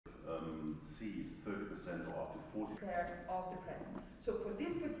cities, 30% or up to 40% of the press. So for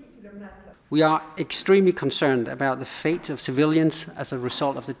this particular matter, we are extremely concerned about the fate of civilians as a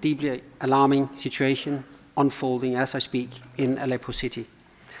result of the deeply alarming situation unfolding as I speak in Aleppo city.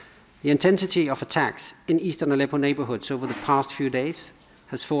 The intensity of attacks in eastern Aleppo neighborhoods over the past few days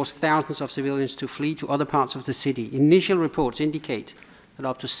has forced thousands of civilians to flee to other parts of the city. Initial reports indicate that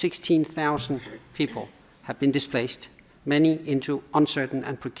up to 16,000 people have been displaced, many into uncertain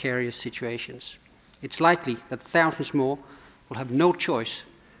and precarious situations. It's likely that thousands more will have no choice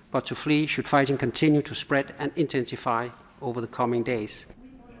but to flee should fighting continue to spread and intensify over the coming days.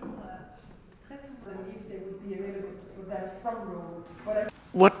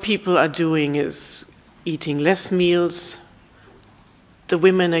 What people are doing is eating less meals. The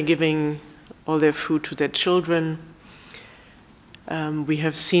women are giving all their food to their children. We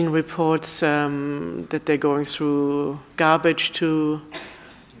have seen reports that they're going through garbage to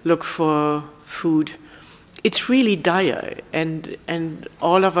look for food. It's really dire, and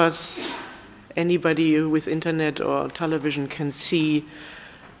all of us, anybody with internet or television can see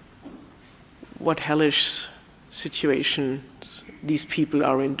what hellish situations these people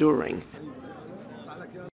are enduring.